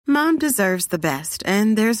Mom deserves the best,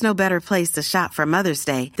 and there's no better place to shop for Mother's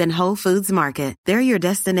Day than Whole Foods Market. They're your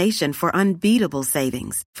destination for unbeatable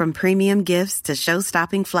savings, from premium gifts to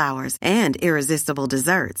show-stopping flowers and irresistible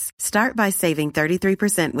desserts. Start by saving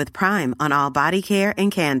 33% with Prime on all body care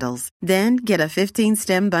and candles. Then get a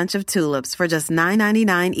 15-stem bunch of tulips for just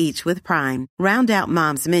 $9.99 each with Prime. Round out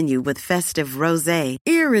Mom's menu with festive rosé,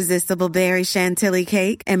 irresistible berry chantilly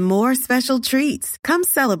cake, and more special treats. Come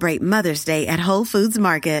celebrate Mother's Day at Whole Foods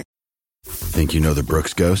Market. Think you know the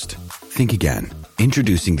Brooks Ghost? Think again.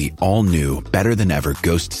 Introducing the all-new, better-than-ever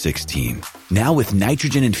Ghost 16. Now with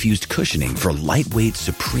nitrogen-infused cushioning for lightweight,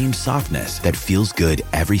 supreme softness that feels good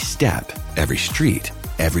every step, every street,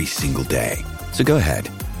 every single day. So go ahead,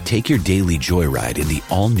 take your daily joyride in the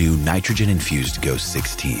all-new nitrogen-infused Ghost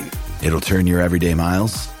 16. It'll turn your everyday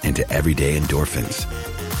miles into everyday endorphins.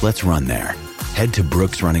 Let's run there. Head to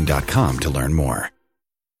brooksrunning.com to learn more.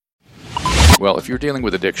 Well, if you're dealing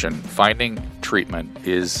with addiction, finding treatment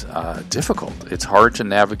is difficult. It's hard to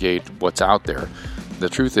navigate what's out there. The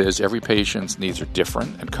truth is, every patient's needs are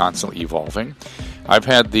different and constantly evolving. I've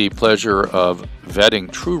had the pleasure of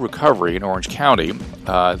vetting True Recovery in Orange County.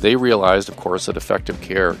 They realized, of course, that effective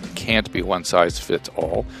care can't be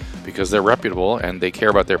one-size-fits-all because they're reputable and they care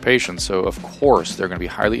about their patients. So, of course, they're going to be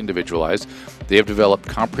highly individualized. They have developed a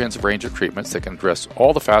comprehensive range of treatments that can address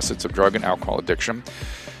all the facets of drug and alcohol addiction.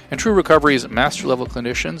 And True Recovery's master-level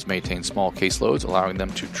clinicians maintain small caseloads, allowing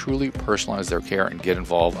them to truly personalize their care and get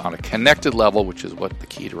involved on a connected level, which is what the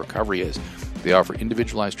key to recovery is. They offer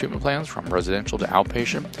individualized treatment plans from residential to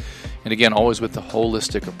outpatient, and again, always with the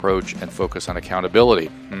holistic approach and focus on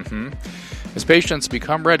accountability. As patients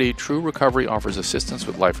become ready, True Recovery offers assistance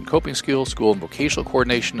with life and coping skills, school and vocational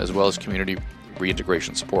coordination, as well as community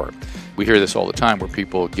reintegration support. We hear this all the time where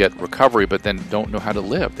people get recovery but then don't know how to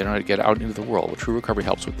live. They don't know how to get out into the world. Well, True Recovery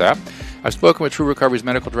helps with that. I've spoken with True Recovery's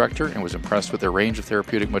medical director and was impressed with their range of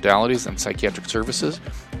therapeutic modalities and psychiatric services.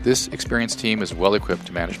 This experienced team is well equipped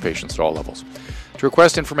to manage patients at all levels. To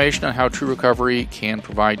request information on how True Recovery can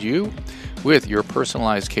provide you with your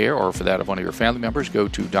personalized care or for that of one of your family members, go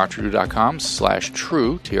to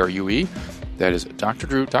drdrew.com/true, T-R-U-E. That is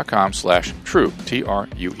drdrew.com/true,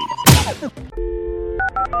 T-R-U-E.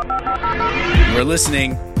 You're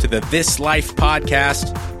listening to the This Life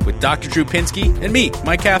podcast with Dr. Drew Pinsky and me,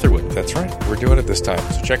 Mike Catherwood. That's right. We're doing it this time.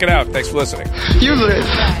 So check it out. Thanks for listening. You live.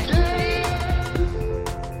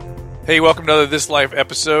 Hey, welcome to another This Life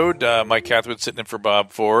episode. Mike Catherwood sitting in for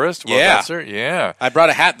Bob Forrest. Well Yeah. done, sir. Yeah. I brought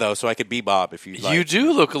a hat, though, so I could be Bob if you'd like. You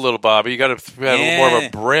do look a little Bobby. You got to have a little more of a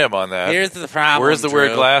brim on that. Here's the problem, Where's the weird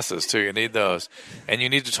Drew. glasses, too? You need those. And you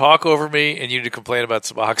need to talk over me, and you need to complain about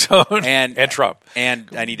Suboxone and Trump. And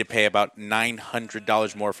I need to pay about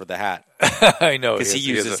 $900 more for the hat. I know. Because he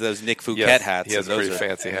uses those Nick Fouquet yes, hats. He has a and pretty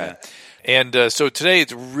fancy hat. And so today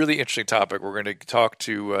it's a really interesting topic. We're going to talk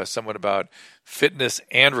to someone about fitness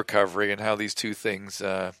and recovery and how these two things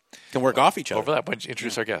can work off each other. Overlap. Why don't you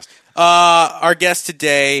introduce our guest? Our guest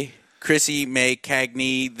today, Chrissy May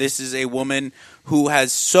Cagney. This is a woman who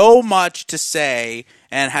has so much to say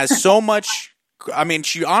and has so much – I mean,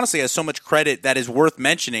 she honestly has so much credit that is worth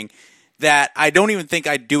mentioning that I don't even think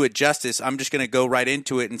I'd do it justice. I'm just going to go right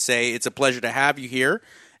into it and say it's a pleasure to have you here,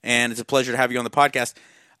 and it's a pleasure to have you on the podcast.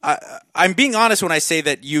 I'm being honest when I say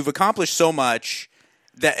that you've accomplished so much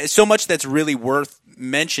that's really worth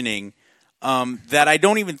mentioning that I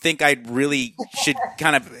don't even think I really should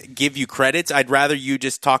kind of give you credits. I'd rather you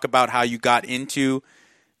just talk about how you got into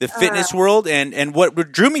the fitness world and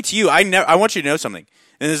what drew me to you. I want you to know something,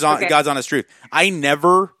 and this is God's honest truth. I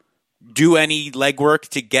never do any legwork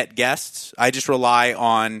to get guests. I just rely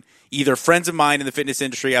on either friends of mine in the fitness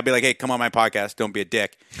industry. I'll be like, hey, come on my podcast. Don't be a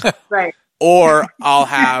dick. Right. Or I'll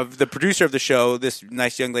have the producer of the show, this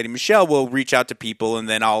nice young lady, Michelle, will reach out to people, and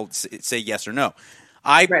then I'll say yes or no.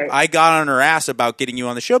 I got on her ass about getting you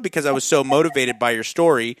on the show because I was so motivated by your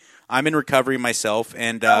story. I'm in recovery myself,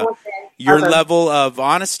 and your level of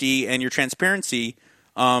honesty and your transparency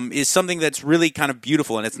is something that's really kind of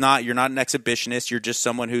beautiful. And you're not an exhibitionist. You're just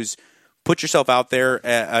someone who's put yourself out there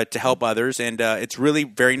to help others, and it's really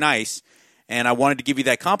very nice. And I wanted to give you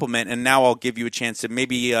that compliment, and now I'll give you a chance to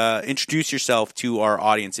maybe introduce yourself to our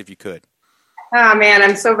audience if you could. Oh, man,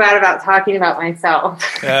 I'm so bad about talking about myself.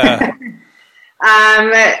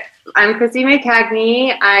 I'm Chrissy May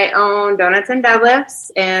Cagney. I own Donuts and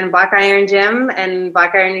Deadlifts and Black Iron Gym and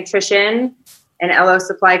Black Iron Nutrition and LO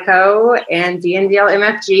Supply Co. and DNDL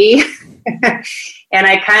MFG. And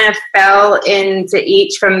I kind of fell into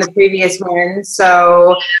each from the previous one.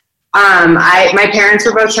 So my parents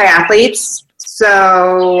were both triathletes,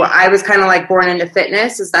 so I was kind of like born into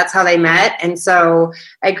fitness, as that's how they met. And so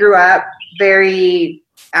I grew up very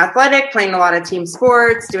athletic, playing a lot of team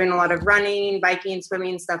sports, doing a lot of running, biking,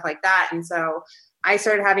 swimming, stuff like that. And so I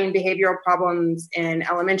started having behavioral problems in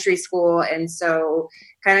elementary school. And so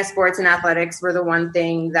kind of sports and athletics were the one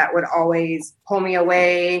thing that would always pull me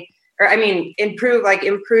away, or improve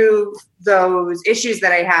those issues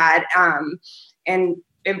that I had, and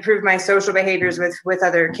improve my social behaviors with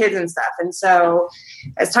other kids and stuff. And so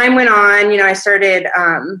as time went on, I started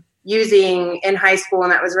using in high school,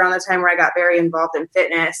 and that was around the time where I got very involved in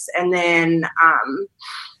fitness. And then,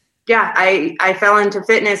 I fell into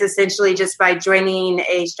fitness essentially just by joining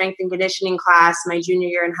a strength and conditioning class my junior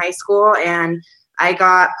year in high school. And I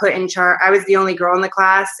got put in charge. I was the only girl in the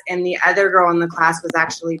class, and the other girl in the class was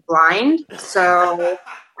actually blind. So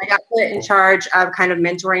I got put in charge of kind of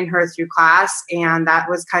mentoring her through class. And that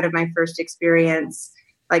was kind of my first experience,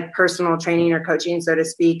 like personal training or coaching, so to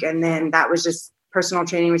speak. And then personal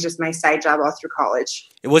training was just my side job all through college.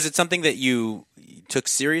 Was it something that you took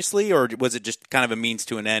seriously, or was it just kind of a means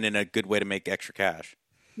to an end and a good way to make extra cash?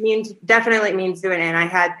 Definitely means to an end. I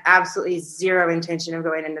had absolutely zero intention of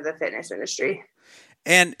going into the fitness industry.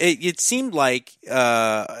 And it seemed like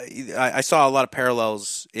I saw a lot of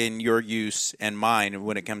parallels in your use and mine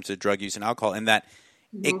when it comes to drug use and alcohol, and that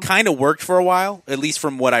it kind of worked for a while, at least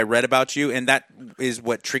from what I read about you, and that is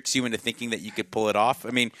what tricks you into thinking that you could pull it off. I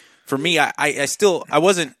mean, for me, I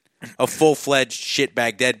wasn't a full-fledged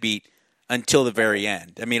shitbag deadbeat until the very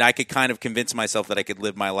end. I mean, I could kind of convince myself that I could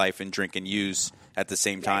live my life and drink and use at the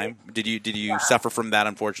same time. Did you suffer from that,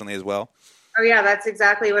 unfortunately, as well? Oh yeah, that's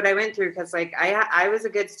exactly what I went through. Because I was a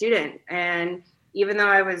good student, and even though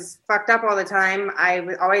I was fucked up all the time,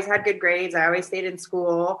 I always had good grades. I always stayed in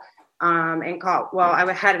school. I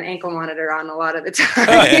had an ankle monitor on a lot of the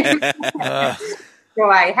time. So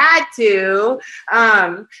I had to.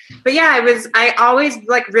 But yeah, I always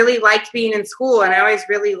really liked being in school, and I always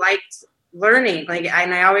really liked learning.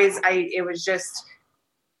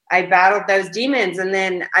 I battled those demons. And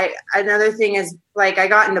then another thing is I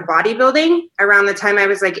got into bodybuilding around the time I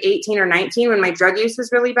was 18 or 19 when my drug use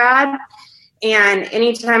was really bad. And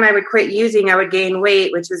anytime I would quit using, I would gain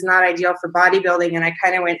weight, which was not ideal for bodybuilding. And I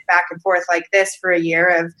kind of went back and forth like this for a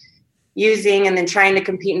year of using and then trying to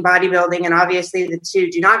compete in bodybuilding. And obviously the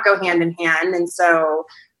two do not go hand in hand. And so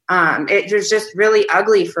it was just really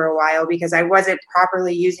ugly for a while because I wasn't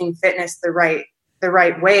properly using fitness the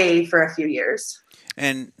right way for a few years.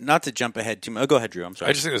 And not to jump ahead too much. Oh, go ahead, Drew. I'm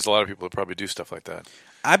sorry. I just think there's a lot of people that probably do stuff like that.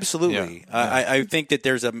 Absolutely. Yeah. I think that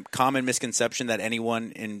there's a common misconception that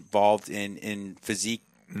anyone involved in physique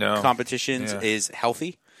competitions is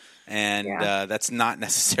healthy. And that's not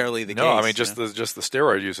necessarily the case. No, I mean, just the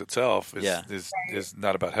steroid use itself is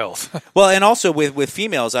not about health. Well, and also with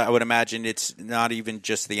females, I would imagine it's not even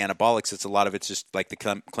just the anabolics. It's a lot of it's just like the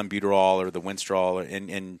clenbuterol or the Winstrol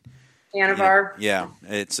and Anavar.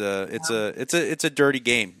 It's a dirty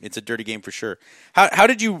game. It's a dirty game for sure. How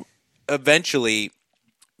did you eventually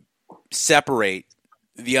separate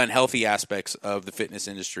the unhealthy aspects of the fitness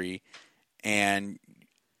industry and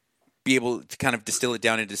be able to kind of distill it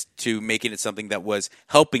down into making it something that was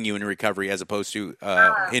helping you in recovery as opposed to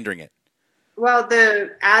hindering it? Well,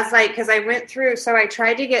 because I went through, so I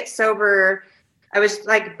tried to get sober. I was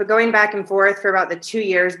going back and forth for about the 2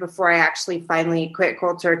 years before I actually finally quit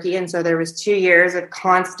cold turkey. And so there was 2 years of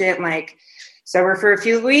constant, sober for a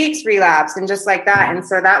few weeks, relapse, and just like that. And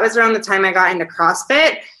so that was around the time I got into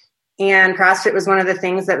CrossFit. And CrossFit was one of the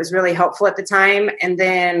things that was really helpful at the time. And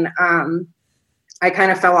then I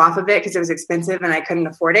kind of fell off of it because it was expensive and I couldn't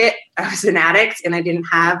afford it. I was an addict and I didn't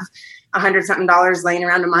have $100-something laying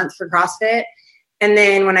around a month for CrossFit. And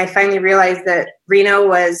then when I finally realized that Reno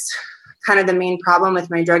was kind of the main problem with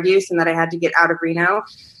my drug use and that I had to get out of Reno,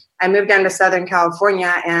 I moved down to Southern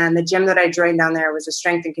California, and the gym that I joined down there was a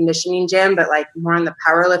strength and conditioning gym, but more on the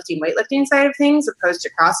powerlifting, weightlifting side of things opposed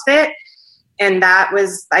to CrossFit. And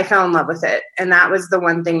I fell in love with it. And that was the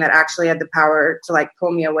one thing that actually had the power to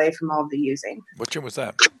pull me away from all of the using. What gym was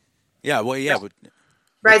that?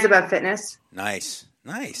 Rise Above Fitness. Nice.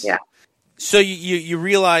 Yeah. So you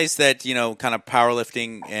realize that, kind of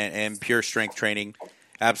powerlifting and pure strength training,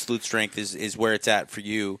 absolute strength is where it's at for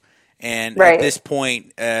you. And at this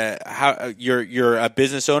point, how you're a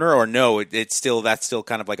business owner, or no? That's still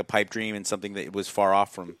kind of like a pipe dream and something that was far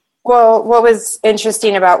off from. Well, what was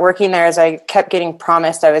interesting about working there is I kept getting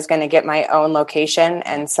promised I was going to get my own location.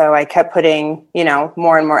 And so I kept putting,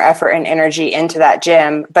 more and more effort and energy into that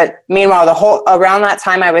gym. But meanwhile, around that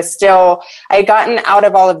time, I had gotten out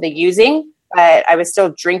of all of the using, but I was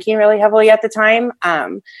still drinking really heavily at the time.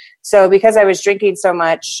 So because I was drinking so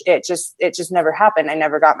much, it just never happened. I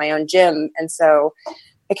never got my own gym. And so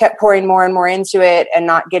I kept pouring more and more into it and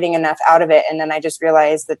not getting enough out of it. And then I just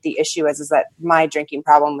realized that the issue is that my drinking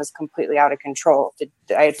problem was completely out of control.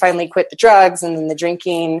 I had finally quit the drugs and then the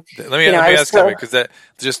drinking. Let me ask something, because that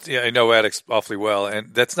I know addicts awfully well,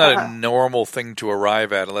 and that's not a normal thing to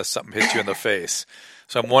arrive at unless something hits you in the face.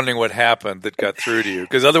 So I'm wondering what happened that got through to you,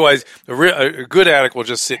 because otherwise a good addict will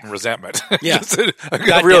just sit in resentment. Yeah. God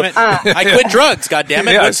damn it. I quit drugs. God damn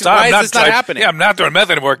it. Yeah, Why is this not happening? Yeah, I'm not doing meth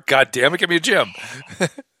anymore. God damn it. Give me a gym.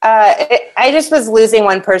 I just was losing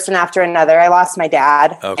one person after another. I lost my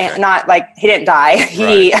dad. Okay. And not like he didn't die.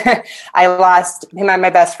 I lost him, my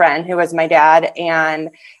best friend, who was my dad, and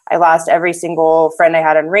I lost every single friend I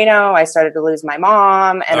had in Reno. I started to lose my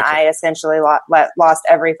mom, and I essentially lost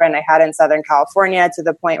every friend I had in Southern California, to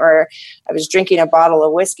the point where I was drinking a bottle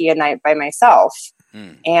of whiskey a night by myself.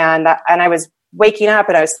 And I was waking up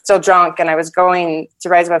and I was still drunk, and I was going to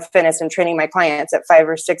Rise Above Fitness and training my clients at 5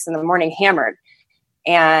 or 6 in the morning, hammered.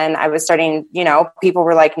 And I was starting, people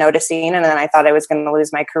were like noticing, and then I thought I was going to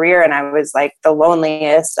lose my career, and I was like the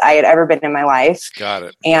loneliest I had ever been in my life. Got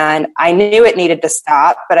it. And I knew it needed to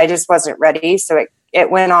stop, but I just wasn't ready. So it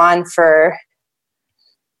went on for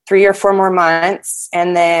 3 or 4 more months.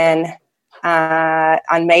 And then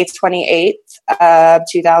on May 28th of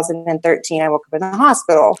 2013, I woke up in the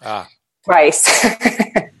hospital twice.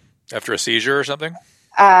 After a seizure or something?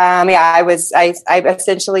 I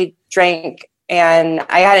essentially drank, and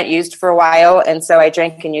I hadn't used for a while. And so I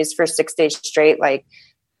drank and used for 6 days straight, like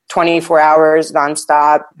 24 hours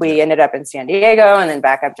nonstop. We ended up in San Diego and then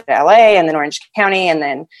back up to LA and then Orange County. And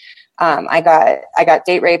then I got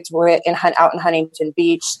date raped out in Huntington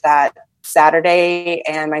Beach that Saturday,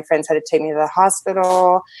 and my friends had to take me to the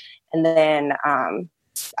hospital. And then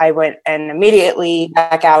I went and immediately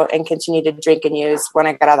back out and continued to drink and use when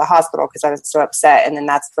I got out of the hospital, because I was so upset. And then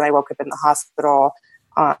that's when I woke up in the hospital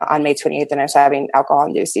on May 28th, and I was having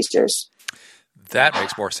alcohol-induced seizures. That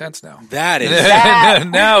makes more sense now. That is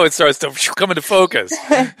now it starts to come into focus.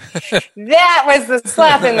 That was the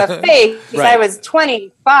slap in the face. Right. I was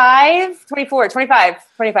 25.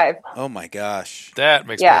 Oh my gosh. That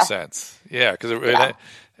makes more sense. Yeah, because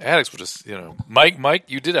addicts will just, Mike,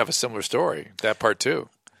 you did have a similar story, that part too.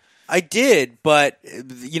 I did, but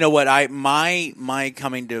you know what? My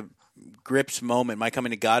coming to grips moment, my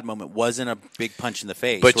coming to God moment wasn't a big punch in the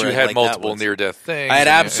face. But you had multiple near-death things. I had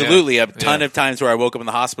absolutely a ton of times where I woke up in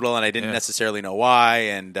the hospital and I didn't necessarily know why,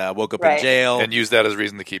 and woke up in jail. And used that as a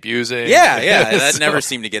reason to keep using. Yeah. That never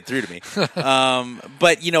seemed to get through to me.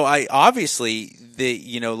 But, I obviously,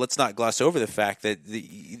 let's not gloss over the fact that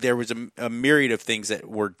there was a myriad of things that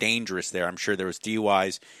were dangerous there. I'm sure there was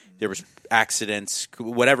DUIs, there was accidents,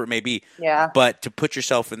 whatever it may be. Yeah. But to put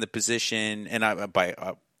yourself in the position, and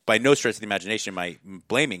by no stretch of the imagination am I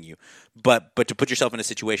blaming you, but to put yourself in a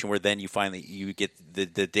situation where then you get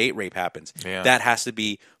the date rape happens. Yeah. That has to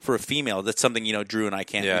be, for a female, that's something, Drew and I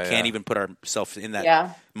can't even put ourselves in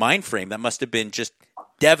that mind frame. That must have been just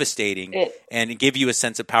devastating and give you a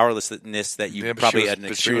sense of powerlessness that you probably hadn't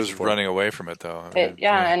experienced before. She was before. running away from it though.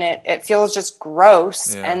 And it feels just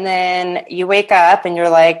gross. Yeah. And then you wake up and you're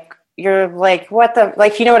like, what the,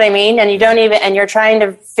 like, you know what I mean? And you don't even, and you're trying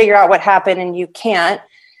to figure out what happened and you can't.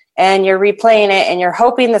 And you're replaying it and you're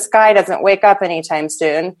hoping this guy doesn't wake up anytime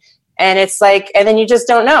soon. And it's like, and then you just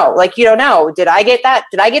don't know. Like, you don't know. Did I get that?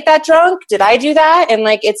 Did I get that drunk? Did I do that? And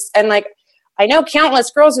I know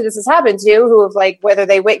countless girls who this has happened to, who have whether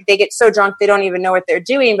they get so drunk, they don't even know what they're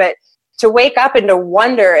doing. But to wake up and to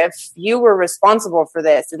wonder if you were responsible for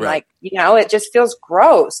this. And it just feels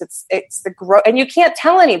gross. It's the gross, and you can't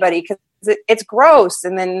tell anybody because it's gross.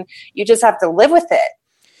 And then you just have to live with it.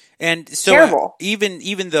 And so terrible.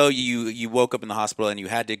 Even though you woke up in the hospital and you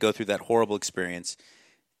had to go through that horrible experience,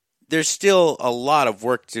 there's still a lot of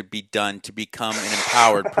work to be done to become an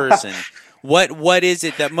empowered person. What is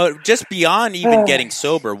it that just beyond even getting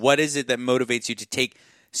sober, what is it that motivates you to take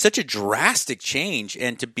such a drastic change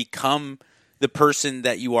and to become the person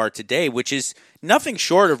that you are today, which is nothing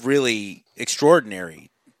short of really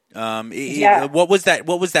extraordinary? What was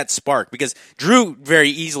that spark? Because Drew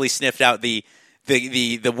very easily sniffed out the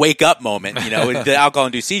wake up moment, the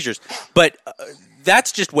alcohol-induced seizures. But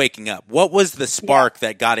that's just waking up. What was the spark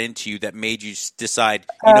that got into you that made you decide,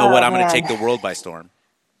 I'm going to take the world by storm?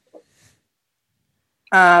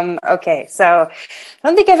 Okay, so I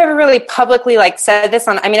don't think I've ever really publicly said this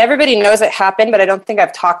everybody knows it happened, but I don't think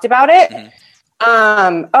I've talked about it.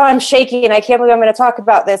 Mm-hmm. I'm shaky and I can't believe I'm going to talk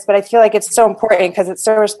about this, but I feel like it's so important because it's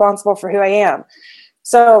so responsible for who I am.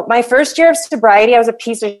 So my first year of sobriety, I was a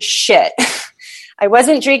piece of shit. I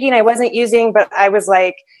wasn't drinking, I wasn't using, but I was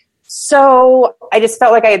So I just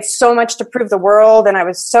felt like I had so much to prove the world, and I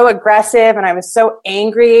was so aggressive, and I was so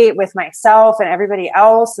angry with myself and everybody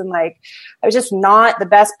else. And like, I was just not the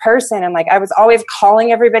best person. And like, I was always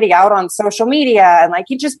calling everybody out on social media and like,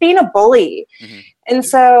 you just being a bully. Mm-hmm. And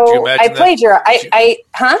so I played Do you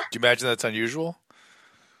imagine that's unusual?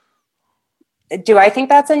 Do I think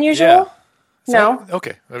that's unusual? Yeah. No.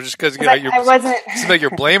 Okay. Just because I wasn't. It's like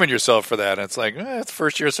you're blaming yourself for that. And it's like, it's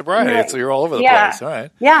first year of sobriety. Right. So you're all over the place. All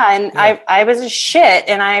right. Yeah. And I was a shit,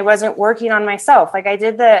 and I wasn't working on myself. Like I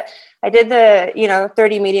did the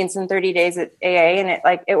 30 meetings in 30 days at AA, and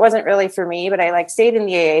it wasn't really for me, but I like stayed in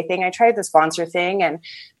the AA thing. I tried the sponsor thing, and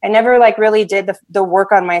I never like really did the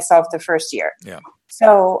work on myself the first year. Yeah.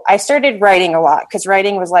 So I started writing a lot, because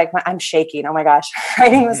writing was like, I'm shaking. Oh my gosh.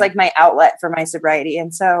 Writing was like my outlet for my sobriety.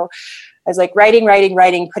 And so I was like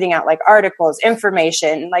writing, putting out like articles,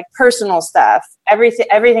 information, like personal stuff,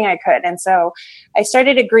 everything I could. And so I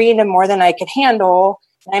started agreeing to more than I could handle.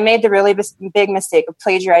 And I made the really big mistake of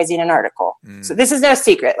plagiarizing an article. Mm. So this is no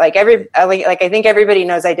secret. Like I think everybody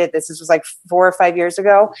knows I did this. This was like 4 or 5 years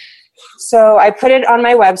ago. So I put it on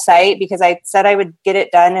my website because I said I would get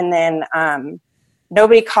it done. And then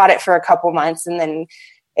nobody caught it for a couple months. And then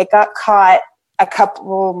it got caught a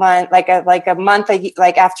couple months, like a month,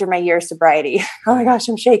 like after my year of sobriety. Oh my gosh,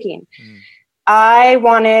 I'm shaking. Mm.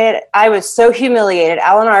 I was so humiliated.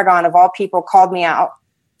 Alan Argonne, of all people, called me out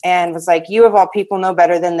and was like, you of all people know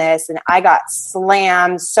better than this. And I got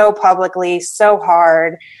slammed so publicly, so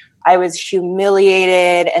hard. I was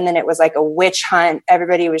humiliated. And then it was like a witch hunt.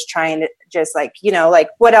 Everybody was trying to just like, like,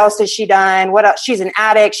 what else has she done? What else? She's an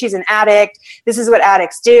addict. This is what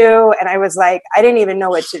addicts do. And I was like, I didn't even know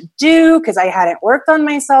what to do because I hadn't worked on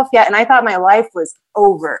myself yet. And I thought my life was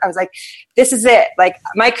over. I was like, this is it. Like,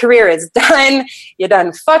 my career is done. You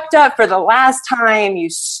done fucked up for the last time,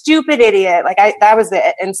 you stupid idiot. Like that was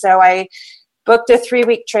it. And so I booked a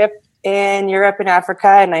 3-week trip in Europe and Africa.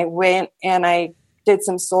 And I went and I did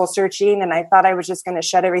some soul searching, and I thought I was just going to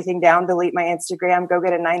shut everything down, delete my Instagram, go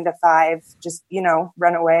get a 9-to-5, just,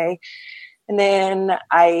 run away. And then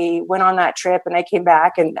I went on that trip, and I came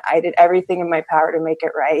back, and I did everything in my power to make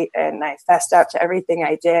it right. And I fessed up to everything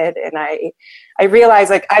I did. And I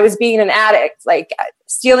realized like I was being an addict, like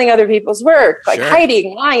stealing other people's work, like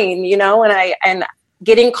hiding, lying, and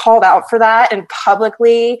getting called out for that, and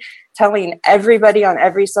publicly telling everybody on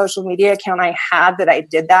every social media account I had that I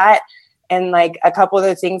did that. And like a couple of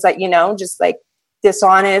the things that, just like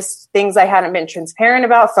dishonest things I hadn't been transparent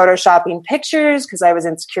about, photoshopping pictures because I was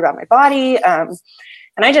insecure about my body. And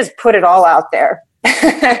I just put it all out there.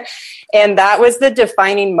 And that was the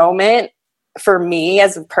defining moment for me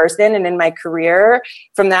as a person and in my career.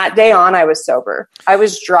 From that day on, I was sober. I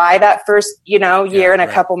was dry that first, year and a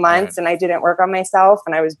couple months, and I didn't work on myself,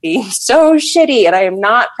 and I was being so shitty, and I am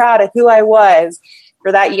not proud of who I was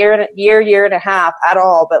for that year and a half at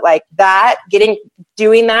all. But like that,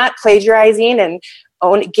 doing that, plagiarizing and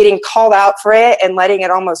getting called out for it and letting it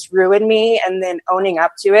almost ruin me, and then owning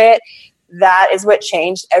up to it, that is what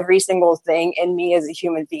changed every single thing in me as a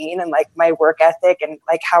human being, and like my work ethic and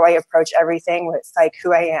like how I approach everything with like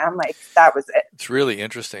who I am. Like that was it. It's really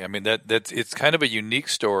interesting. I mean, that's it's kind of a unique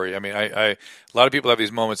story. I mean, I a lot of people have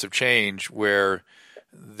these moments of change where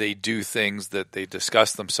they do things that they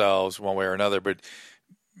discuss themselves one way or another, but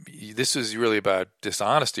this is really about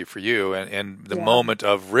dishonesty for you, and the moment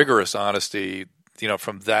of rigorous honesty.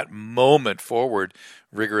 From that moment forward,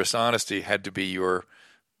 rigorous honesty had to be your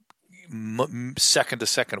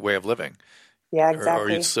second-to-second way of living. Yeah, exactly. Or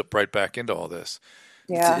you'd slip right back into all this.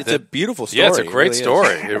 Yeah, it's a beautiful story. Yeah, it's a great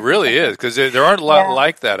story. It really is, because there aren't a lot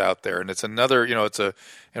like that out there, and it's another.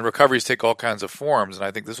 And recoveries take all kinds of forms, and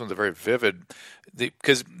I think this one's a very vivid,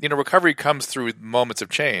 because recovery comes through moments of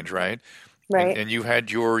change, right? Right. And you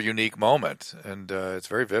had your unique moment, and it's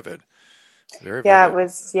very vivid. Very vivid. It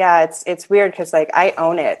was. Yeah, it's weird because like I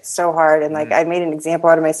own it so hard, and like I made an example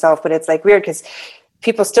out of myself, but it's like weird because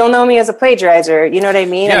people still know me as a plagiarizer. You know what I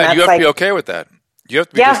mean? Yeah, and that's you have to be okay with that. You have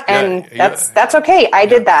to be that's okay. I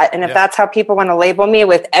did that, and if that's how people want to label me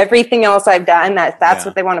with everything else I've done, that's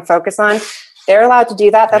what they want to focus on, they're allowed to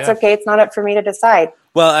do that. That's okay. It's not up for me to decide.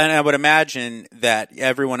 Well, and I would imagine that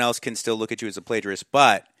everyone else can still look at you as a plagiarist,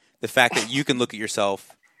 but the fact that you can look at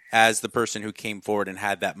yourself as the person who came forward and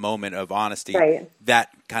had that moment of honesty, that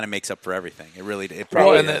kind of makes up for everything. It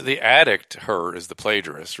probably and the addict, her, is the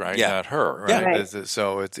plagiarist, right? Yeah. Not her, right? Yeah. Right.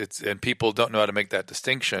 So it's and people don't know how to make that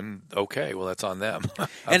distinction. Okay, well, that's on them. I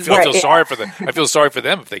And feel sorry for them. I feel sorry for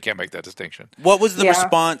them if they can't make that distinction. What was the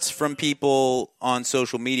response from people on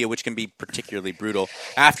social media, which can be particularly brutal,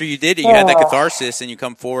 after you did it? You had that catharsis, and you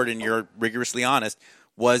come forward and you're rigorously honest.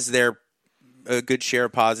 Was there a good share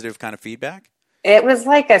of positive kind of feedback? It was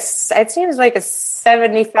like it seems like a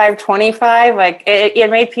 75-25. Like it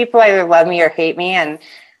made people either love me or hate me. And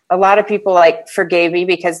a lot of people like forgave me,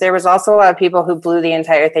 because there was also a lot of people who blew the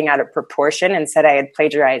entire thing out of proportion and said I had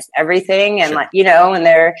plagiarized everything. And Sure. like, you know,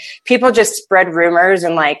 and people just spread rumors,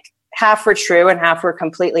 and like half were true and half were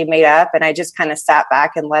completely made up. And I just kind of sat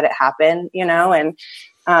back and let it happen, you know, and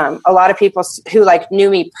a lot of people who like knew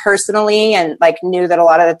me personally and like knew that a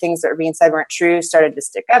lot of the things that were being said weren't true started to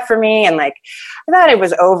stick up for me. And like, I thought it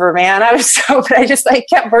was over, man. But I just like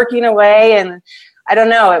kept working away. And I don't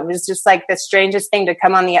know, it was just like the strangest thing to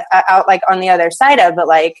come on the out like on the other side of, but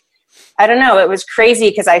like, I don't know, it was crazy,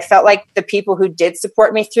 because I felt like the people who did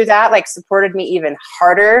support me through that, like supported me even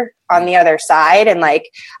harder on the other side. And like,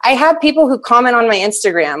 I have people who comment on my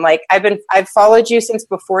Instagram, like I've followed you since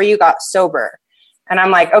before you got sober. And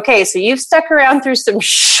I'm like, okay, so you've stuck around through some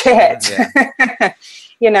shit, Yeah.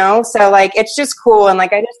 you know? So like, it's just cool. And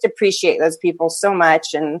like, I just appreciate those people so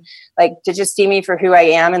much. And like, to just see me for who I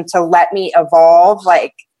am and to let me evolve,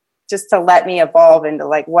 like just to let me evolve into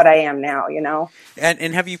like what I am now, you know?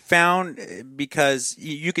 And have you found, because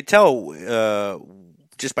you could tell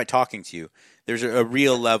just by talking to you, there's a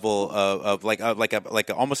real level of like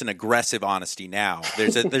almost an aggressive honesty now.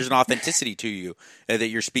 There's an authenticity to you that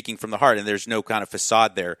you're speaking from the heart, and there's no kind of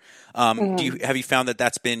facade there. Have you found that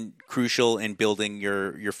that's been crucial in building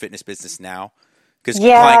your fitness business now? Because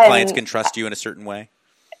clients can trust you in a certain way.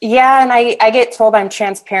 Yeah, and I get told I'm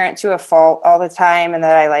transparent to a fault all the time, and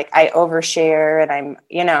that I overshare, and I'm,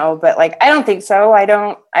 you know, but like I don't think so.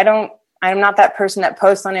 I'm not that person that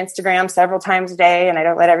posts on Instagram several times a day, and I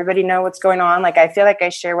don't let everybody know what's going on. Like I feel like I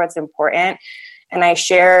share what's important, and I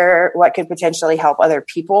share what could potentially help other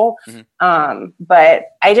people. Mm-hmm. But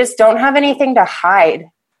I just don't have anything to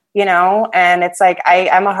hide, you know? And it's like,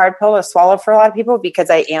 I'm a hard pill to swallow for a lot of people,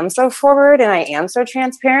 because I am so forward and I am so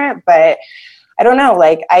transparent, but I don't know.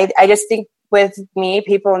 Like, I just think with me,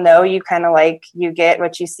 people know you kind of like, you get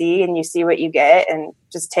what you see and you see what you get, and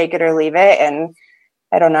just take it or leave it. And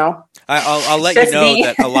I don't know. I'll let you know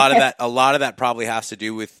that a lot of that probably has to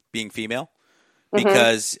do with being female,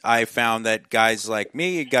 because I found that guys like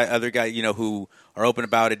me, other guys, you know, who are open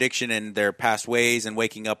about addiction and their past ways and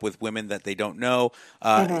waking up with women that they don't know.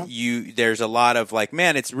 There's a lot of like,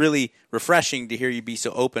 man, it's really refreshing to hear you be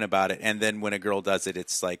so open about it. And then when a girl does it,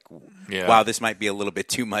 it's like, wow, this might be a little bit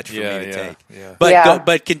too much for me to take. Yeah.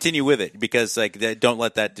 But continue with it, because like don't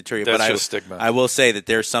let that deter you. That's just stigma. I will say that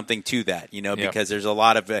there's something to that, you know, because there's a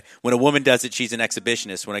lot of when a woman does it, she's an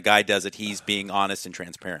exhibitionist. When a guy does it, he's being honest and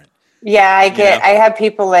transparent. Yeah, I have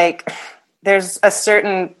people like, there's a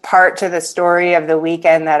certain part to the story of the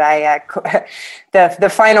weekend that the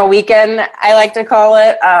final weekend, I like to call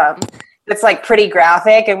it. It's like pretty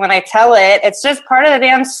graphic. And when I tell it, it's just part of the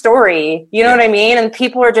damn story. You know what I mean? And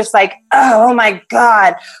people are just like, oh my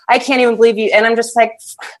God, I can't even believe you. And I'm just like,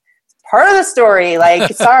 part of the story.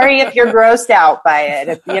 Like, sorry if you're grossed out by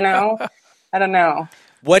it, you know? I don't know.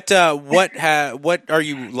 What are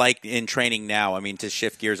you like in training now? I mean, to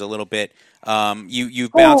shift gears a little bit,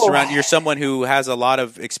 you've bounced around. You're someone who has a lot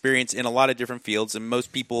of experience in a lot of different fields, and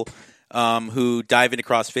most people who dive into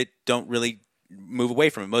CrossFit don't really move away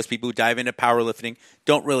from it. Most people who dive into powerlifting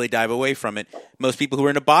don't really dive away from it. Most people who are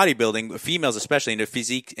into bodybuilding, females especially, in a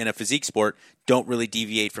physique sport, don't really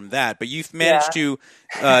deviate from that. But you've managed to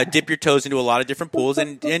dip your toes into a lot of different pools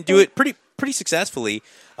and do it pretty successfully.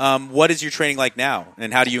 What is your training like now,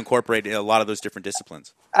 and how do you incorporate a lot of those different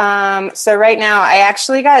disciplines? So right now, I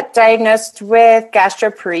actually got diagnosed with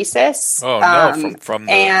gastroparesis. Oh no! From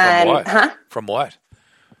what? Huh? From what?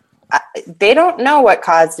 They don't know what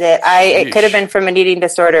caused it. It could have been from an eating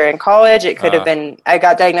disorder in college. It could have been. I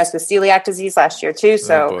got diagnosed with celiac disease last year too.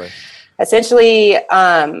 So essentially,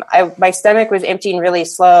 my stomach was emptying really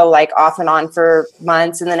slow, like off and on for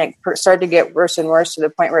months, and then it started to get worse and worse to the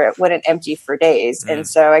point where it wouldn't empty for days. And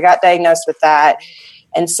so I got diagnosed with that,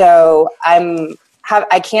 and so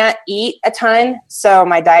I can't eat a ton, so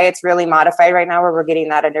my diet's really modified right now, where we're getting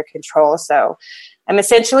that under control. So I'm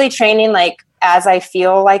essentially training like as I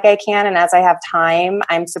feel like I can and as I have time.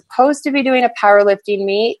 I'm supposed to be doing a powerlifting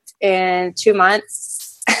meet in 2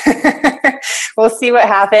 months. We'll see what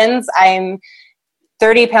happens. I'm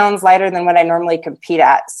 30 pounds lighter than what I normally compete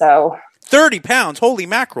at. So 30 pounds, holy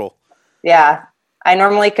mackerel. Yeah. I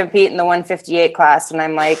normally compete in the 158 class, and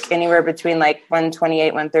I'm like anywhere between like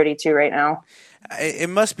 128, 132 right now.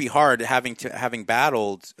 It must be hard having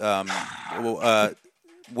battled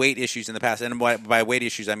weight issues in the past, and by weight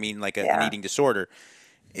issues I mean like an eating disorder.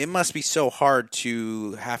 It must be so hard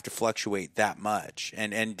to have to fluctuate that much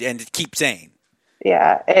and keep sane.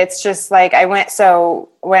 Yeah, it's just like so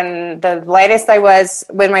when the lightest I was,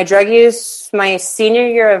 when my drug use, my senior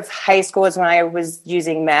year of high school is when I was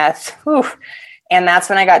using meth. Whew. And that's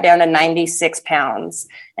when I got down to 96 pounds.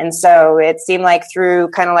 And so it seemed like through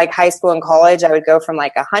kind of like high school and college, I would go from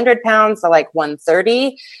like 100 pounds to like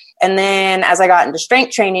 130. And then as I got into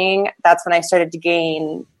strength training, that's when I started to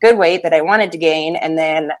gain good weight that I wanted to gain. And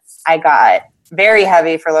then I got very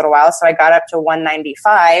heavy for a little while. So I got up to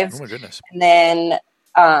 195. Oh my goodness. And then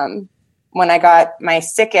when I got my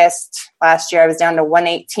sickest last year, I was down to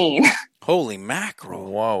 118. Holy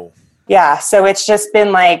mackerel. Whoa. Yeah. So it's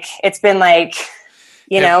been like, like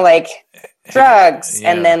drugs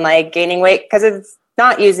and then like gaining weight because it's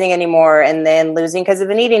not using anymore, and then losing because of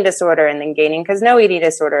an eating disorder, and then gaining because no eating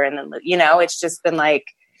disorder. And then, it's just been like,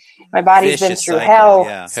 my body's been through hell.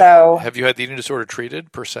 Yeah. So have you had the eating disorder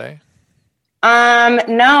treated per se?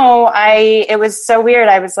 No, it was so weird.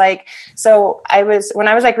 When I was like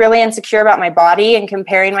really insecure about my body and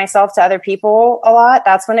comparing myself to other people a lot,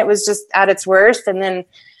 that's when it was just at its worst. And then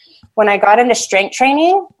when I got into strength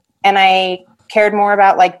training and I cared more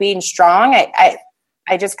about like being strong, I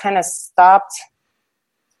just kind of stopped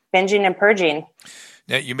binging and purging.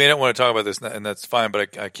 Now, you may not want to talk about this, and that's fine,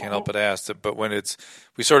 but I can't help but ask that. But when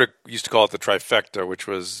we sort of used to call it the trifecta, which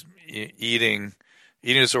was eating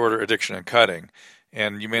disorder, addiction, and cutting.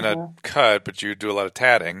 And you may not cut, but you do a lot of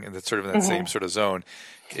tatting, and that's sort of in that same sort of zone.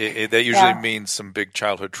 That usually means some big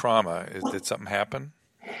childhood trauma. Did something happen?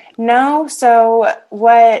 No. So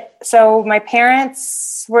my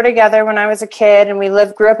parents were together when I was a kid, and we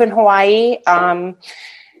grew up in Hawaii.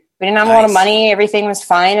 We didn't have a lot of money. Everything was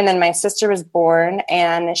fine. And then my sister was born,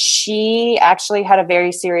 and she actually had a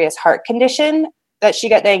very serious heart condition that she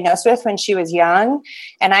got diagnosed with when she was young.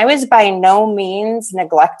 And I was by no means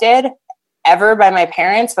neglected ever by my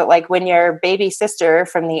parents. But like when your baby sister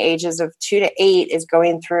from the ages of 2 to 8 is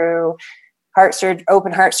going through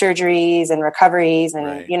open heart surgeries and recoveries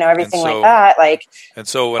and, everything like that. And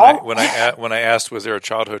so when I asked, was there a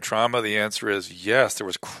childhood trauma? The answer is yes, there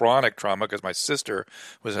was chronic trauma because my sister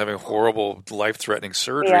was having horrible life-threatening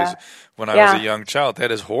surgeries when I was a young child.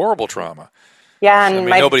 That is horrible trauma. Yeah, and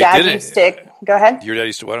my dad used to... Go ahead. Your dad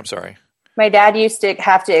used to what? I'm sorry. My dad used to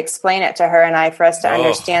have to explain it to her and I for us to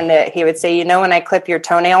understand it. He would say, when I clip your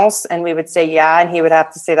toenails? And we would say, yeah. And he would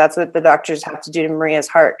have to say, that's what the doctors have to do to Maria's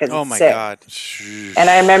heart because it's sick. God. And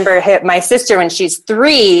I remember my sister, when she's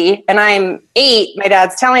 3 and I'm 8, my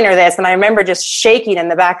dad's telling her this. And I remember just shaking in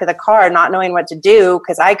the back of the car, not knowing what to do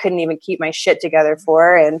because I couldn't even keep my shit together for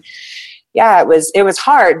her. And yeah, it was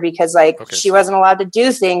hard because she wasn't allowed to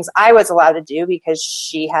do things I was allowed to do because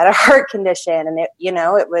she had a heart condition. And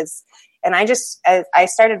it was, and I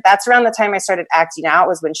started, that's around the time I started acting out,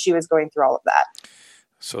 was when she was going through all of that.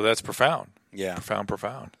 So that's profound. Yeah.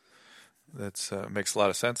 Profound. That's makes a lot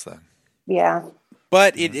of sense then. Yeah.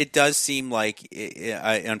 But it does seem like,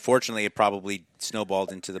 unfortunately, it probably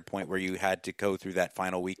snowballed into the point where you had to go through that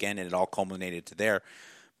final weekend and it all culminated to there.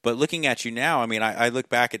 But looking at you now, I mean, I look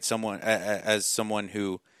back at as someone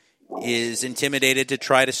who is intimidated to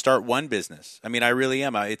try to start one business. I mean, I really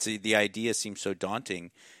am. The idea seems so daunting,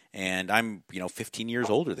 and I'm 15 years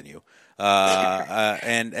older than you,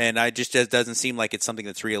 and I just it doesn't seem like it's something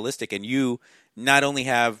that's realistic. And you not only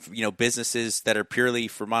have businesses that are purely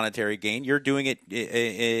for monetary gain, you're doing it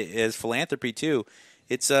as philanthropy too.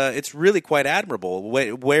 It's really quite admirable.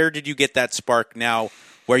 Where did you get that spark now?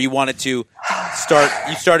 Where you wanted to start,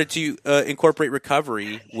 you started to incorporate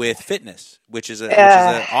recovery with fitness, which is an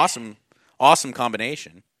awesome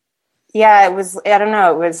combination. Yeah, it was. I don't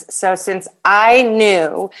know. It was so since I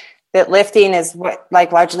knew that lifting is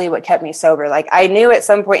largely what kept me sober. I knew at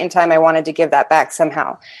some point in time I wanted to give that back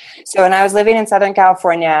somehow. So when I was living in Southern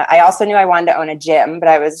California, I also knew I wanted to own a gym, but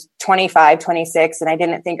I was 25, 26, and I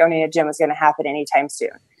didn't think owning a gym was going to happen anytime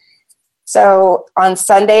soon. So on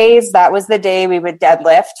Sundays, that was the day we would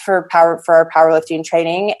deadlift for our powerlifting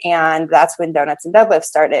training. And that's when Donuts and Deadlifts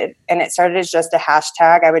started. And it started as just a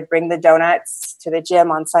hashtag. I would bring the donuts to the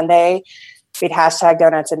gym on Sunday. We'd hashtag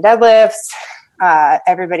Donuts and Deadlifts.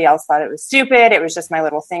 Everybody else thought it was stupid. It was just my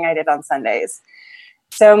little thing I did on Sundays.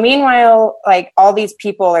 So meanwhile, all these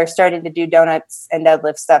people are starting to do donuts and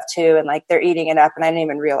deadlift stuff too. And they're eating it up and I didn't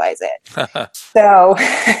even realize it. So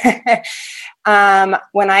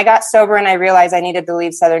when I got sober and I realized I needed to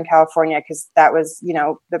leave Southern California, because that was,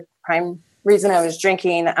 the prime reason I was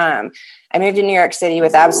drinking, I moved to New York City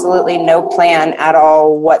with absolutely no plan at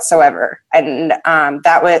all whatsoever. And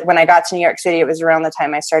that was when I got to New York City, it was around the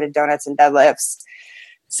time I started Donuts and Deadlifts.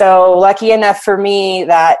 So lucky enough for me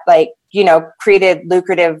that created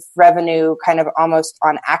lucrative revenue kind of almost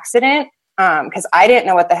on accident. because I didn't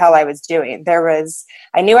know what the hell I was doing.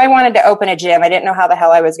 I knew I wanted to open a gym. I didn't know how the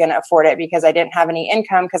hell I was going to afford it because I didn't have any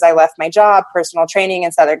income because I left my job, personal training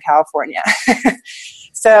in Southern California.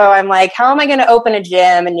 So I'm like, how am I going to open a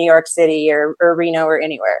gym in New York City or Reno or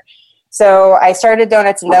anywhere? So I started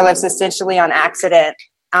Donuts and Deadlifts essentially on accident.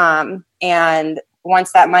 And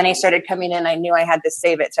once that money started coming in, I knew I had to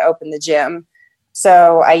save it to open the gym.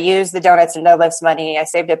 So I used the Donuts and Deadlifts money. I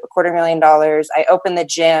saved up $250,000. I opened the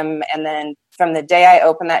gym. And then from the day I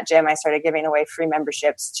opened that gym, I started giving away free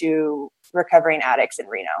memberships to recovering addicts in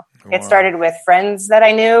Reno. Wow. It started with friends that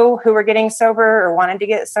I knew who were getting sober or wanted to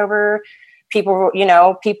get sober. People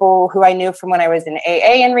who I knew from when I was in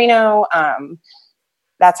AA in Reno.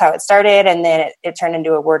 That's how it started. And then it turned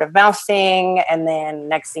into a word of mouth thing. And then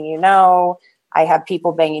next thing you know, I have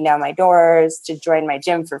people banging down my doors to join my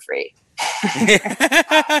gym for free.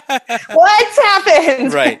 What's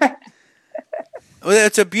happened? Right. Well,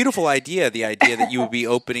 that's a beautiful idea. The idea that you would be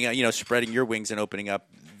opening up, spreading your wings and opening up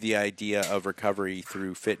the idea of recovery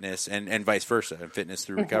through fitness and vice versa, and fitness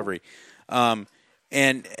through recovery.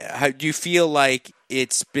 And how do you feel like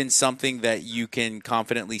it's been something that you can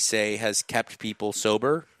confidently say has kept people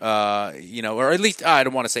sober? Or at least I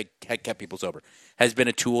don't want to say kept people sober. Has been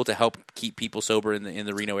a tool to help keep people sober in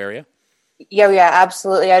the Reno area? Yeah,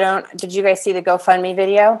 absolutely. Did you guys see the GoFundMe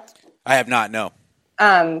video? I have not, no.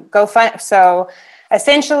 So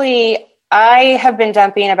essentially I have been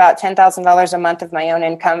dumping about $10,000 a month of my own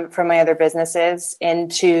income from my other businesses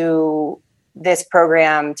into this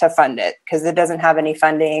program to fund it because it doesn't have any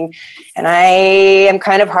funding. And I am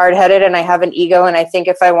kind of hard-headed and I have an ego. And I think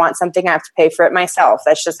if I want something, I have to pay for it myself.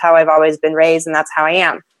 That's just how I've always been raised. And that's how I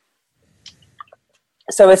am.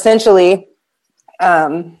 So essentially,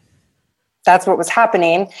 that's what was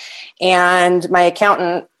happening. And my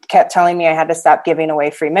accountant kept telling me I had to stop giving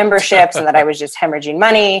away free memberships and that I was just hemorrhaging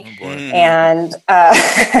money. And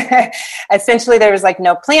essentially there was like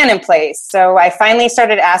no plan in place. So I finally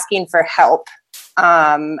started asking for help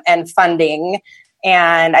and funding.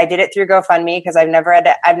 And I did it through GoFundMe because I've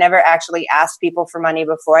never actually asked people for money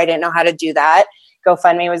before. I didn't know how to do that.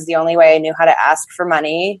 GoFundMe was the only way I knew how to ask for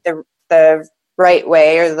money, the right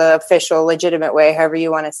way or the official legitimate way, however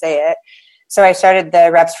you want to say it. So I started the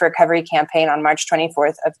Reps for Recovery campaign on March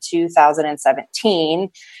 24th of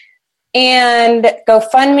 2017. And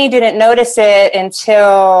GoFundMe didn't notice it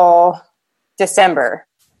until December.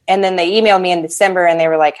 And then they emailed me in December and they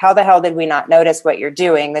were like, how the hell did we not notice what you're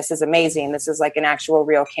doing? This is amazing. This is like an actual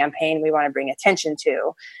real campaign we want to bring attention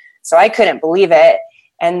to. So I couldn't believe it.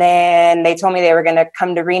 And then they told me they were going to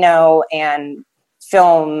come to Reno and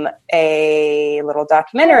film a little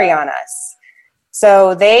documentary on us.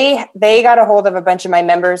 So they got a hold of a bunch of my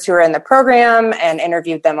members who were in the program and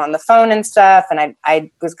interviewed them on the phone and stuff. And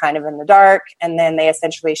I was kind of in the dark. And then they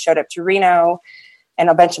essentially showed up to Reno and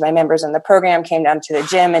a bunch of my members in the program came down to the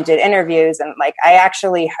gym and did interviews. And like,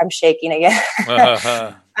 I'm shaking again.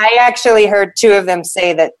 I actually heard two of them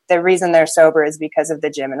say that the reason they're sober is because of the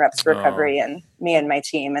gym and Reps for Recovery and me and my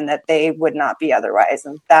team, and that they would not be otherwise.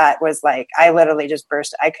 And that was like, I literally just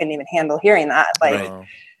burst. I couldn't even handle hearing that.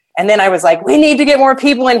 And then I was like, we need to get more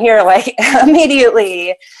people in here, like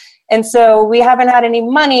immediately. And so we haven't had any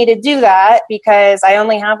money to do that because I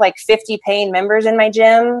only have like 50 paying members in my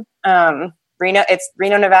gym. It's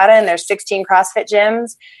Reno, Nevada, and there's 16 CrossFit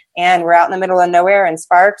gyms. And we're out in the middle of nowhere in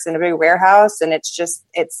Sparks in a big warehouse. And it's just,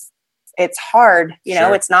 it's hard,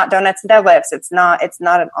 Sure. It's not Donuts and Deadlifts. It's not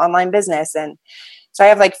an online business. And so I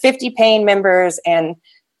have like 50 paying members and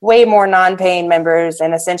way more non-paying members.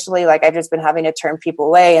 And essentially like I've just been having to turn people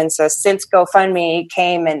away. And so since GoFundMe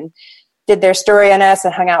came and did their story on us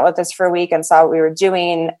and hung out with us for a week and saw what we were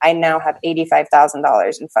doing, I now have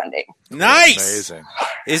 $85,000 in funding. Nice. Amazing.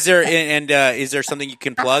 Is there something you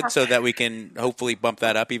can plug so that we can hopefully bump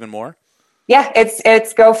that up even more? Yeah,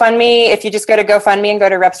 it's GoFundMe. If you just go to GoFundMe and go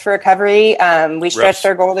to Reps for Recovery, we stretched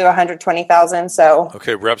our goal to 120,000. So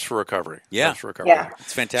Reps for Recovery. Yeah, Reps for Recovery. Yeah,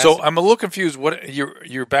 it's fantastic. So I'm a little confused. What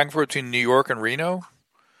you're back and forth between New York and Reno?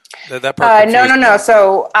 That part no.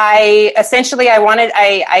 So I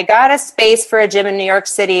got a space for a gym in New York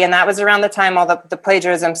City, and that was around the time all the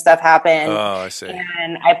plagiarism stuff happened. Oh, I see.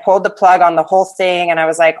 And I pulled the plug on the whole thing, and I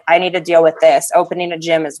was like, I need to deal with this. Opening a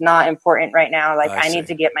gym is not important right now. Like, I need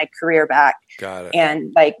to get my career back. Got it.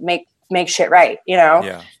 And like make shit right,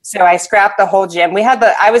 Yeah. So I scrapped the whole gym.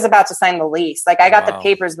 I was about to sign the lease. Like I got the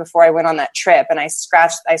papers before I went on that trip, and I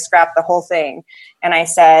scrapped the whole thing, and I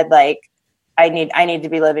said like, I need to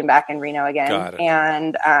be living back in Reno again.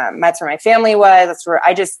 And that's where my family was. That's where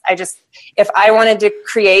I just, if I wanted to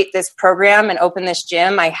create this program and open this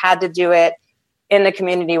gym, I had to do it in the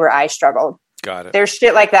community where I struggled. Got it. There's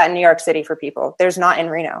shit like that in New York City for people. There's not in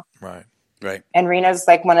Reno. Right. And Reno's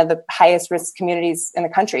like one of the highest risk communities in the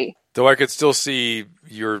country. Though I could still see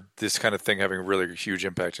this kind of thing having a really huge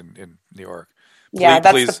impact in New York.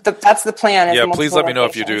 That's the plan. Yeah, please let me know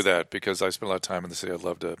if you do that, because I spend a lot of time in the city. I'd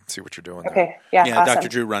love to see what you're doing. Okay, there. yeah, awesome. Dr.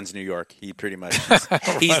 Drew runs New York. He pretty much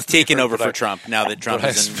he's taken over for Trump now that Trump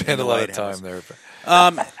is in spend the a lot White of time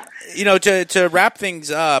House. there. To wrap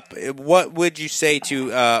things up, what would you say to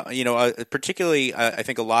particularly I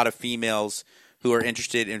think a lot of females who are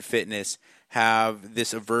interested in fitness have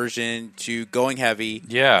this aversion to going heavy,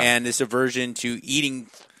 and this aversion to eating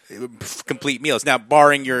complete meals. Now,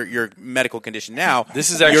 barring your medical condition, now this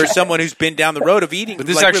is actually, you're someone who's been down the road of eating. But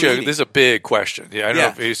this this is a big question. Yeah, I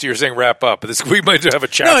don't know if you're saying wrap up, but we might have a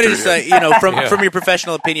chapter. No, it is from your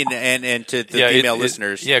professional opinion and to the female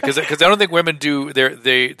listeners. Because I don't think women do.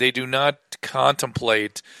 They do not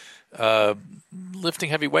contemplate lifting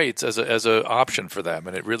heavy weights as a option for them,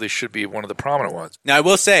 and it really should be one of the prominent ones. Now, I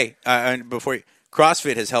will say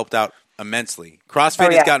CrossFit has helped out immensely.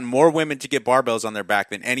 CrossFit has gotten more women to get barbells on their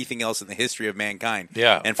back than anything else in the history of mankind.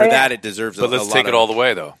 Yeah, and for that, it deserves a lot. But let's take it all the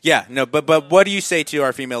way, though. Yeah, no, but what do you say to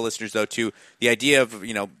our female listeners, though, to the idea of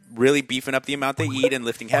really beefing up the amount they eat and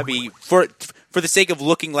lifting heavy for the sake of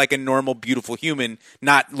looking like a normal, beautiful human,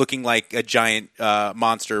 not looking like a giant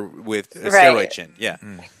monster with a steroid chin? Yeah.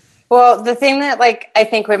 Well, the thing that I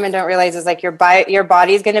think women don't realize is your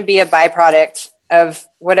body is going to be a byproduct of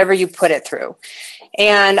whatever you put it through,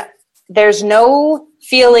 and there's no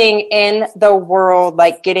feeling in the world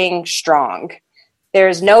like getting strong.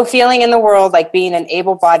 There's no feeling in the world like being an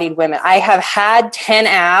able-bodied woman. I have had 10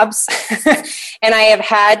 abs and I have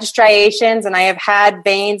had striations and I have had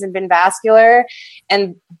veins and been vascular.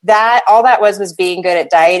 And all that was being good at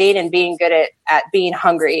dieting and being good at being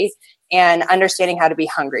hungry and understanding how to be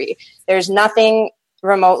hungry. There's nothing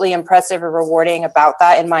remotely impressive or rewarding about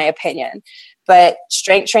that, in my opinion. But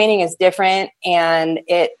strength training is different, and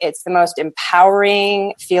it's the most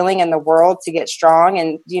empowering feeling in the world to get strong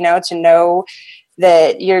and, to know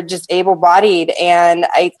that you're just able-bodied. And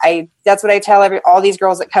I that's what I tell all these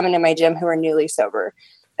girls that come into my gym who are newly sober,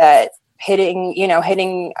 that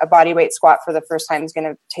hitting a body weight squat for the first time is going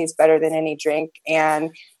to taste better than any drink.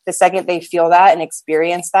 And the second they feel that and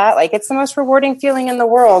experience that, it's the most rewarding feeling in the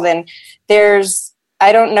world. And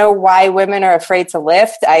I don't know why women are afraid to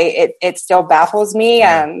lift. It still baffles me.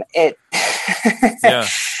 They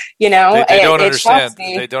don't understand.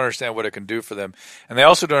 They don't understand what it can do for them, and they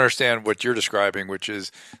also don't understand what you're describing, which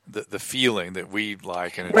is the feeling that we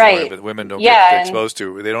like and enjoy, but women don't get exposed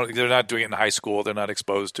to. They're not doing it in high school. They're not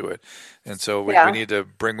exposed to it, and so we need to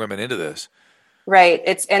bring women into this. Right.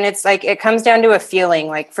 It comes down to a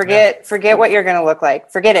feeling. Forget what you're going to look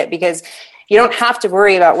like. Forget it, because you don't have to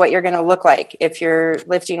worry about what you're going to look like if you're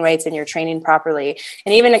lifting weights and you're training properly.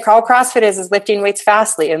 And even all CrossFit is lifting weights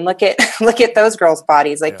fastly. And look at those girls'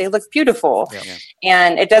 bodies. They look beautiful. Yeah.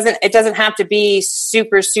 And it doesn't have to be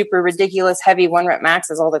super, super ridiculous heavy 1-rep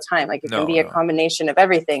maxes all the time. It can be a combination of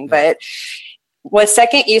everything. Yeah. But the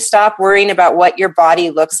second you stop worrying about what your body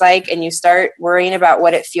looks like and you start worrying about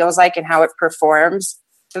what it feels like and how it performs,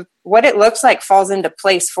 what it looks like falls into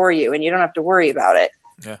place for you, and you don't have to worry about it.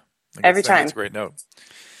 Yeah. Every time. That's a great note.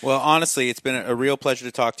 Well, honestly, it's been a real pleasure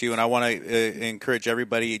to talk to you, and I want to encourage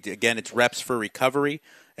everybody. Again, it's Reps for Recovery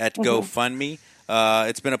at GoFundMe.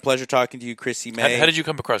 It's been a pleasure talking to you, Chrissy May. How did you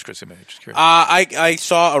come across Chrissy May? Just curious. I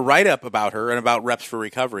saw a write-up about her and about Reps for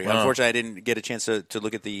Recovery. Unfortunately, I didn't get a chance to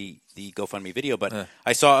look at the GoFundMe video, but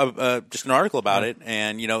I saw just an article about it,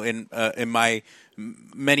 and in my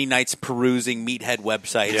many nights perusing meathead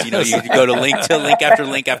websites, you go to link after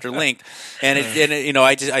link after link, and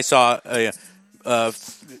I saw a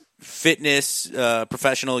fitness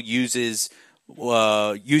professional uses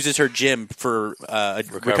her gym for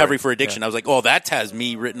recovery for addiction. I was like, oh, that has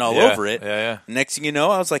me written all over it. Yeah. Next thing you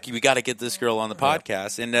know, I was like, we got to get this girl on the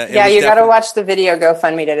podcast. And you got to watch the video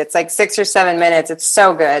GoFundMe did. It's 6 or 7 minutes. It's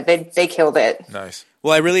so good. They killed it. Nice.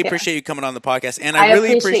 Well, I really appreciate you coming on the podcast, and I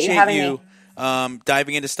really appreciate you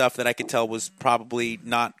diving into stuff that I could tell was probably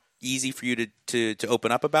not easy for you to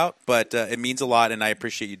open up about, but it means a lot, and I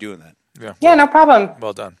appreciate you doing that. Yeah, no problem.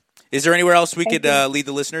 Well done. Is there anywhere else we could lead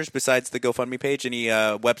the listeners besides the GoFundMe page? Any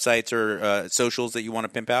websites or socials that you want to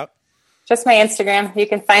pimp out? Just my Instagram. You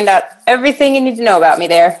can find out everything you need to know about me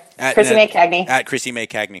there. Chrissy May Cagney. At Chrissy May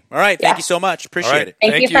Cagney. All right. Thank you so much. Appreciate it.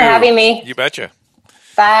 Thank you for having me. You betcha.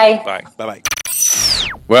 Bye. Bye. Bye-bye.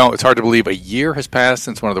 Well, it's hard to believe a year has passed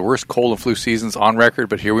since one of the worst cold and flu seasons on record,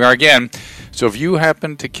 but here we are again. So if you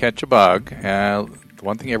happen to catch a bug,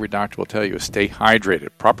 one thing every doctor will tell you is stay hydrated.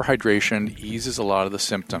 Proper hydration eases a lot of the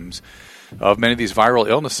symptoms. of many of these viral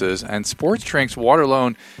illnesses. And sports drinks, water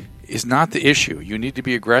alone is not the issue. You need to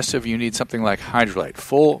be aggressive. You need something like Hydralyte,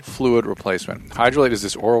 full fluid replacement. Hydralyte is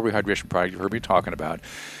this oral rehydration product you've heard me talking about.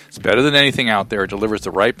 It's better than anything out there. It delivers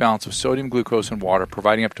the right balance of sodium, glucose, and water,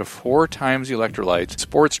 providing up to 4 times the electrolytes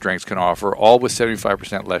sports drinks can offer, all with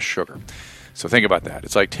 75% less sugar. So think about that.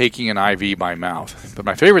 It's like taking an IV by mouth. But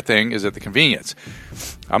my favorite thing is at the convenience.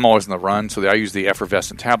 I'm always on the run, so I use the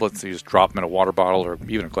effervescent tablets. You just drop them in a water bottle or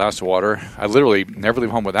even a glass of water. I literally never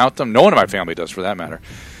leave home without them. No one in my family does, for that matter.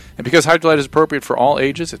 And because Hydralyte is appropriate for all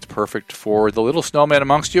ages, it's perfect for the little snowman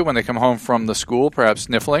amongst you when they come home from the school, perhaps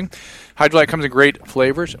sniffling. Hydralyte comes in great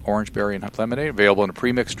flavors, orange, berry, and lemonade, available in a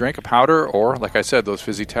pre-mixed drink, a powder, or, like I said, those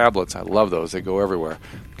fizzy tablets. I love those. They go everywhere.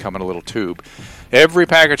 Come in a little tube. Every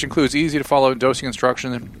package includes easy-to-follow dosing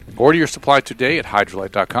instructions. Order your supply today at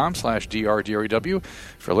hydralyte.com/DRDREW.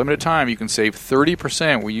 For a limited time, you can save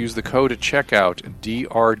 30% when you use the code at checkout,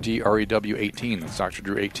 DRDREW18. That's Dr.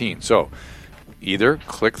 Drew 18. So, either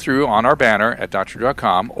click through on our banner at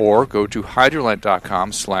drdrew.com or go to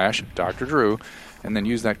hydralyte.com/Dr. Drew and then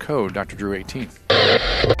use that code, Dr. Drew 18.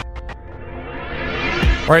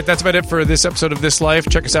 All right, that's about it for this episode of This Life.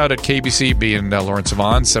 Check us out at KBC, being Lawrence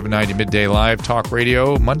Savon, 790 Midday Live Talk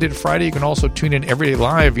Radio, Monday to Friday. You can also tune in every day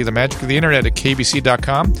live via the magic of the internet at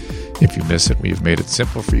kbc.com. If you miss it, we've made it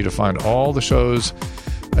simple for you to find all the shows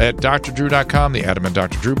at drdrew.com, the Adam and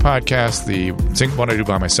Dr. Drew podcast, the Sing One I Do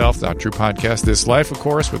By Myself, the Dr. Drew podcast, This Life, of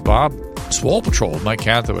course, with Bob, Swole Patrol, Mike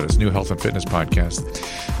Catherwood, his new health and fitness podcast.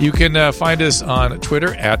 You can find us on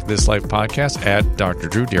Twitter at This Life Podcast, at Dr.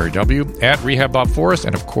 Drew, Derry W, at Rehab Bob Forrest,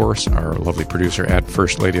 and of course, our lovely producer at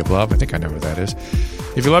First Lady of Love. I think I know who that is.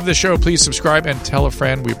 If you love this show, please subscribe and tell a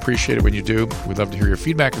friend. We appreciate it when you do. We'd love to hear your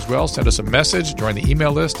feedback as well. Send us a message. Join the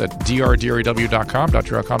email list at drdrew.com,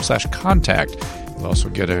 dr.com/contact. You'll also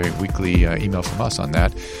get a weekly email from us on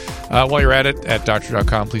that. While you're at it, at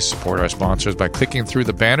dr.com, please support our sponsors by clicking through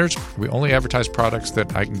the banners. We only advertise products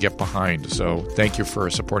that I can get behind. So thank you for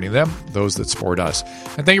supporting them, those that support us.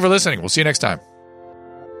 And thank you for listening. We'll see you next time.